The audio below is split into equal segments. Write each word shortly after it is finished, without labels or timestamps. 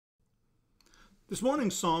This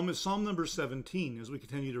morning's psalm is Psalm number 17 as we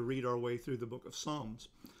continue to read our way through the book of Psalms.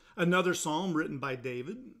 Another psalm written by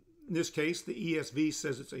David. In this case, the ESV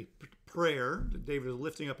says it's a prayer that David is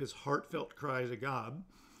lifting up his heartfelt cry to God.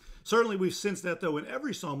 Certainly we've sensed that, though, in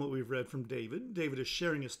every psalm that we've read from David. David is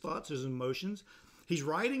sharing his thoughts, his emotions. He's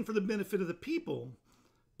writing for the benefit of the people,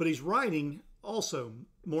 but he's writing also,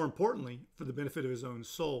 more importantly, for the benefit of his own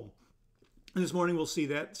soul. And this morning we'll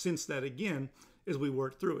sense that again as we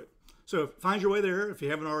work through it. So find your way there if you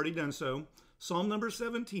haven't already done so. Psalm number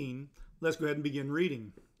 17. Let's go ahead and begin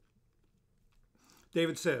reading.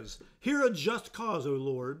 David says, "Hear a just cause, O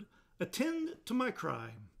Lord. Attend to my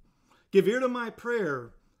cry. Give ear to my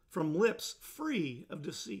prayer from lips free of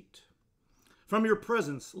deceit. From your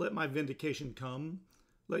presence let my vindication come.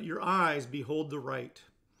 Let your eyes behold the right.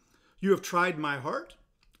 You have tried my heart.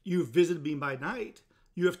 You have visited me by night.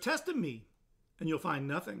 You have tested me, and you'll find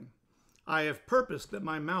nothing. I have purposed that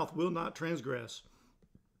my mouth will not transgress.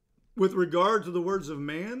 With regard to the words of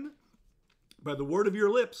man, by the word of your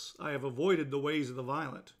lips, I have avoided the ways of the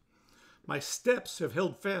violent. My steps have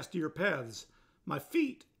held fast to your paths. My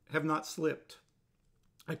feet have not slipped.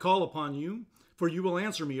 I call upon you, for you will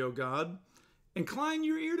answer me, O God. Incline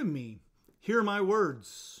your ear to me. Hear my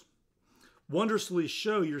words. Wondrously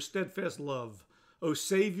show your steadfast love, O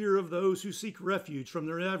Savior of those who seek refuge from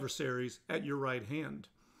their adversaries at your right hand.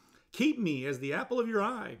 Keep me as the apple of your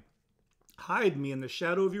eye. Hide me in the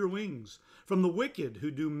shadow of your wings from the wicked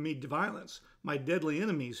who do me violence, my deadly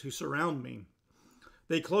enemies who surround me.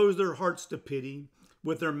 They close their hearts to pity.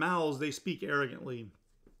 With their mouths they speak arrogantly.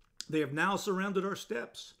 They have now surrounded our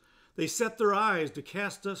steps. They set their eyes to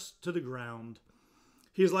cast us to the ground.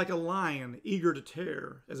 He is like a lion eager to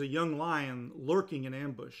tear, as a young lion lurking in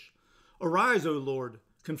ambush. Arise, O Lord,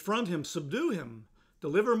 confront him, subdue him.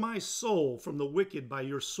 Deliver my soul from the wicked by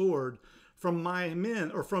your sword, from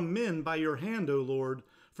men by your hand, O Lord,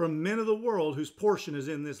 from men of the world whose portion is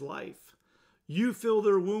in this life. You fill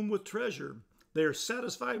their womb with treasure. They are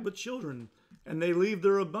satisfied with children, and they leave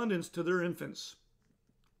their abundance to their infants.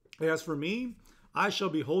 As for me, I shall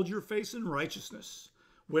behold your face in righteousness.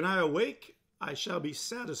 When I awake, I shall be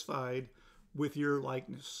satisfied with your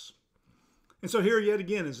likeness." And so here yet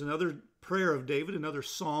again is another prayer of David, another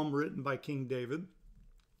psalm written by King David.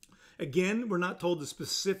 Again, we're not told the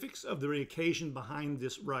specifics of the occasion behind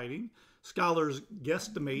this writing. Scholars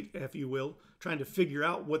guesstimate, if you will, trying to figure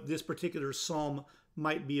out what this particular psalm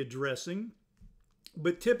might be addressing.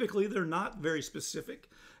 But typically, they're not very specific,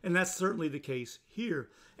 and that's certainly the case here.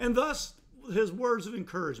 And thus, his words of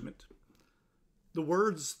encouragement, the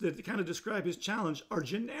words that kind of describe his challenge, are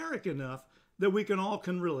generic enough that we all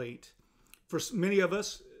can relate. For many of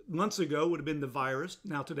us, months ago would have been the virus.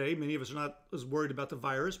 Now today, many of us are not as worried about the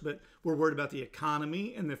virus, but we're worried about the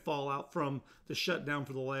economy and the fallout from the shutdown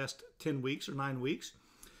for the last 10 weeks or 9 weeks.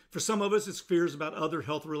 For some of us, it's fears about other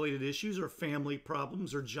health-related issues or family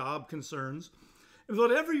problems or job concerns. And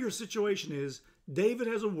whatever your situation is, David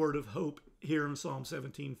has a word of hope here in Psalm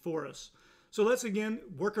 17 for us. So let's again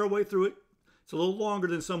work our way through it. It's a little longer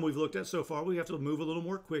than some we've looked at so far. We have to move a little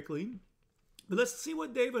more quickly. But let's see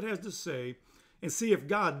what David has to say and see if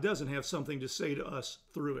God doesn't have something to say to us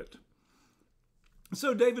through it.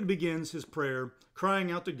 So David begins his prayer crying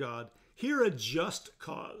out to God, "Hear a just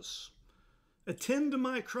cause. Attend to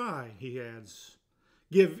my cry," he adds.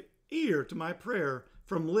 "Give ear to my prayer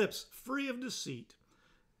from lips free of deceit."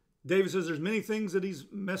 David says there's many things that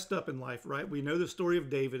he's messed up in life, right? We know the story of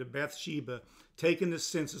David and Bathsheba taking the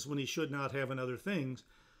census when he should not have and other things.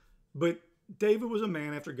 But David was a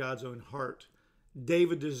man after God's own heart.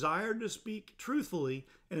 David desired to speak truthfully,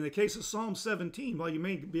 and in the case of Psalm 17, while you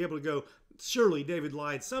may be able to go, surely David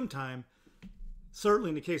lied sometime, certainly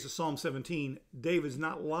in the case of Psalm 17, David's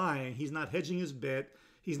not lying. He's not hedging his bet.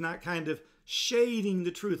 He's not kind of shading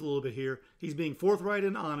the truth a little bit here. He's being forthright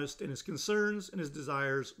and honest in his concerns and his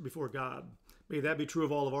desires before God. May that be true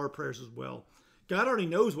of all of our prayers as well. God already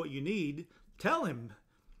knows what you need. Tell him.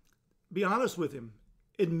 Be honest with him.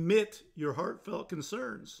 Admit your heartfelt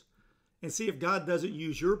concerns. And see if God doesn't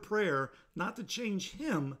use your prayer not to change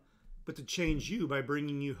him, but to change you by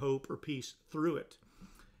bringing you hope or peace through it.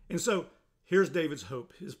 And so here's David's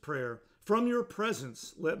hope, his prayer. From your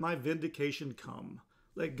presence, let my vindication come.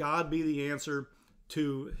 Let God be the answer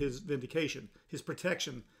to his vindication, his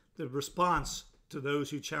protection, the response to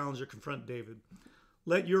those who challenge or confront David.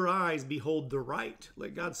 Let your eyes behold the right.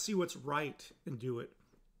 Let God see what's right and do it.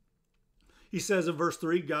 He says in verse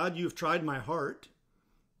 3, "God, you've tried my heart.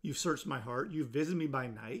 You've searched my heart. You've visited me by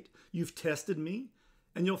night. You've tested me,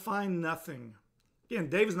 and you'll find nothing." Again,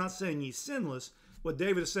 David's not saying he's sinless. What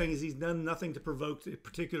David is saying is he's done nothing to provoke the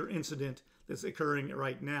particular incident that's occurring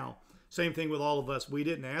right now. Same thing with all of us. We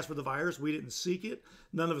didn't ask for the virus. We didn't seek it.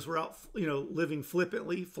 None of us were out, living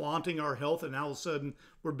flippantly, flaunting our health, and all of a sudden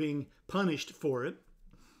we're being punished for it.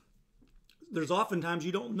 There's oftentimes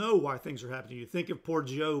you don't know why things are happening to you. Think of poor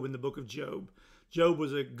Job in the book of Job. Job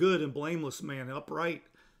was a good and blameless man, upright,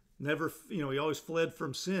 never, he always fled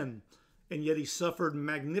from sin, and yet he suffered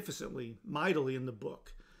magnificently, mightily in the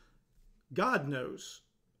book. God knows.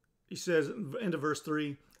 He says, end of verse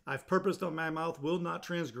 3, I've purposed on my mouth, will not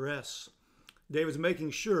transgress. David's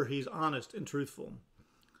making sure he's honest and truthful.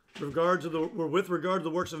 With regard to the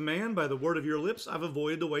works of man, by the word of your lips, I've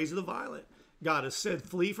avoided the ways of the violent. God has said,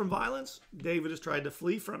 flee from violence. David has tried to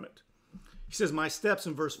flee from it. He says, my steps,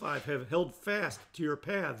 in verse 5, have held fast to your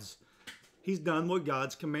paths. He's done what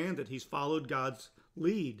God's commanded. He's followed God's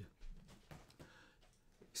lead.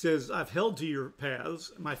 He says, I've held to your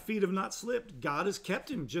paths. My feet have not slipped. God has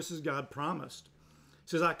kept him, just as God promised. He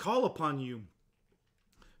says, I call upon you,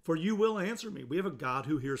 for you will answer me. We have a God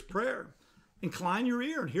who hears prayer. Incline your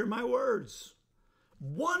ear and hear my words.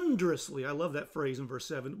 Wondrously, I love that phrase in verse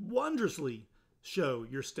 7, wondrously show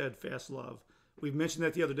your steadfast love. We've mentioned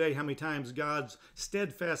that the other day, how many times God's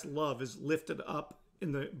steadfast love is lifted up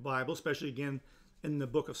in the Bible, especially again in the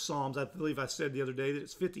book of Psalms. I believe I said the other day that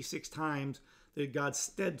it's 56 times that God's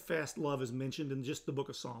steadfast love is mentioned in just the book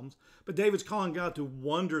of Psalms. But David's calling God to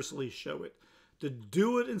wondrously show it, to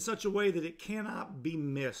do it in such a way that it cannot be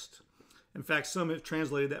missed. In fact, some have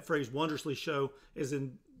translated that phrase wondrously show as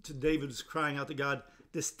in to David's crying out to God,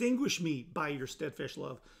 distinguish me by your steadfast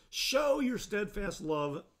love. Show your steadfast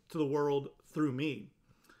love to the world through me.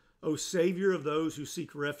 O Savior of those who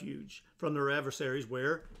seek refuge from their adversaries,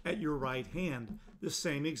 where? At your right hand. The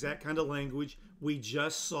same exact kind of language we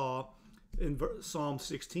just saw in Psalm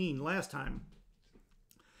 16 last time.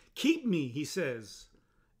 Keep me, he says,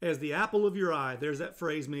 as the apple of your eye. There's that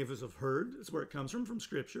phrase many of us have heard. That's where it comes from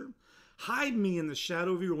Scripture. Hide me in the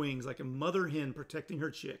shadow of your wings like a mother hen protecting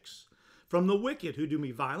her chicks. From the wicked who do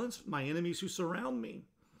me violence, my enemies who surround me.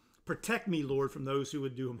 Protect me, Lord, from those who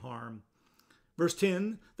would do him harm. Verse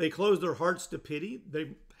 10, they close their hearts to pity.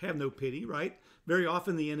 They have no pity, right? Very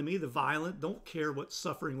often the enemy, the violent, don't care what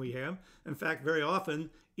suffering we have. In fact, very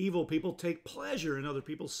often evil people take pleasure in other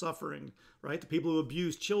people's suffering, right? The people who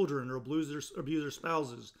abuse children or abuse their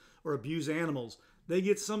spouses or abuse animals, they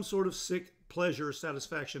get some sort of sick pleasure or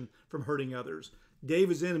satisfaction from hurting others.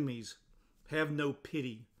 David's enemies have no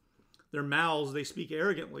pity. Their mouths, they speak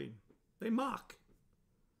arrogantly. They mock.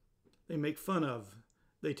 They make fun of.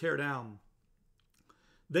 They tear down.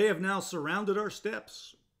 They have now surrounded our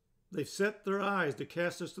steps. They've set their eyes to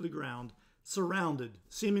cast us to the ground, surrounded,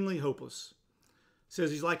 seemingly hopeless.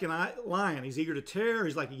 Says he's like a lion. He's eager to tear.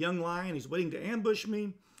 He's like a young lion. He's waiting to ambush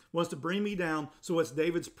me, wants to bring me down. So what's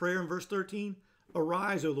David's prayer in verse 13?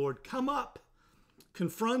 Arise, O Lord, come up,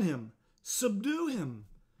 confront him, subdue him.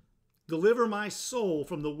 Deliver my soul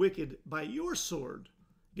from the wicked by your sword.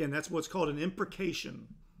 Again, that's what's called an imprecation.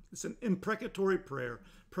 It's an imprecatory prayer,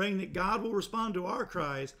 praying that God will respond to our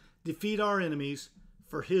cries, defeat our enemies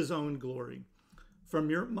for his own glory. From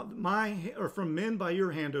men by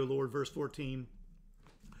your hand, O Lord, verse 14.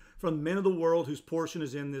 From men of the world whose portion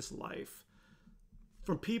is in this life.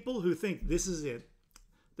 From people who think this is it,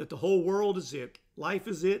 that the whole world is it, life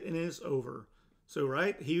is it, and it is over. So,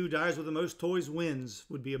 right, he who dies with the most toys wins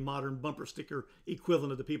would be a modern bumper sticker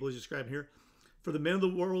equivalent of the people he's describing here. For the men of the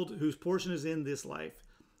world whose portion is in this life.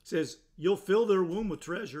 It says, you'll fill their womb with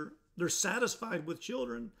treasure. They're satisfied with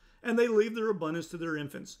children, and they leave their abundance to their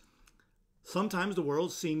infants. Sometimes the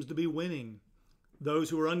world seems to be winning. Those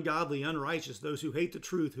who are ungodly, unrighteous, those who hate the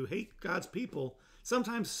truth, who hate God's people,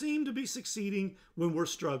 sometimes seem to be succeeding when we're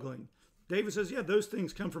struggling. David says, yeah, those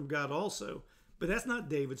things come from God also, but that's not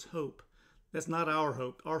David's hope. That's not our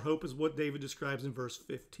hope. Our hope is what David describes in verse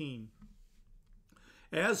 15.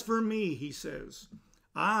 As for me, he says,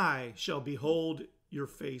 I shall behold your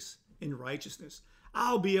face in righteousness.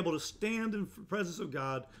 I'll be able to stand in the presence of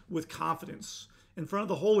God with confidence in front of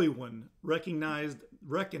the Holy One,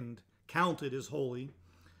 reckoned, counted as holy.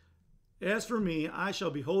 As for me, I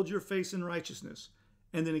shall behold your face in righteousness.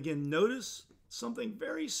 And then again, notice something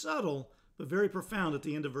very subtle, but very profound at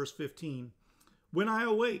the end of verse 15. When I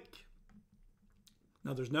awake.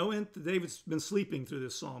 Now, there's no end. David's been sleeping through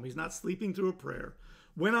this psalm. He's not sleeping through a prayer.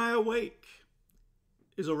 When I awake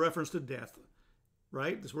is a reference to death,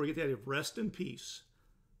 right? That's where we get the idea of rest and peace,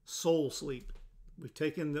 soul sleep. We've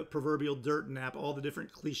taken the proverbial dirt nap, all the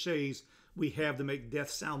different cliches we have to make death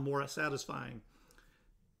sound more satisfying.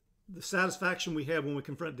 The satisfaction we have when we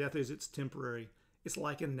confront death is it's temporary. It's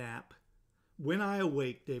like a nap. When I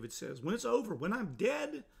awake, David says, when it's over, when I'm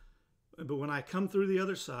dead, but when I come through the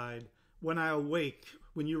other side, when I awake,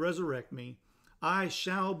 when you resurrect me, I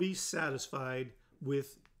shall be satisfied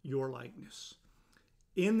with your likeness.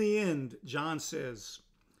 In the end, John says,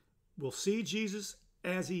 we'll see Jesus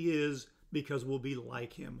as he is because we'll be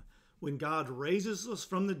like him. When God raises us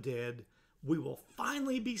from the dead, we will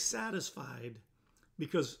finally be satisfied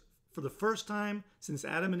because for the first time since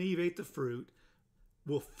Adam and Eve ate the fruit,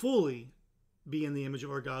 we'll fully be in the image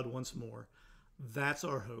of our God once more. That's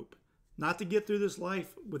our hope. Not to get through this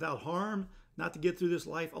life without harm, not to get through this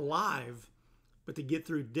life alive, but to get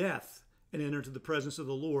through death and enter into the presence of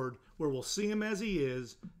the Lord, where we'll see him as he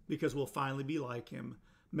is because we'll finally be like him.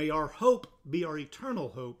 May our hope be our eternal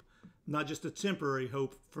hope, not just a temporary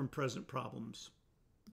hope from present problems.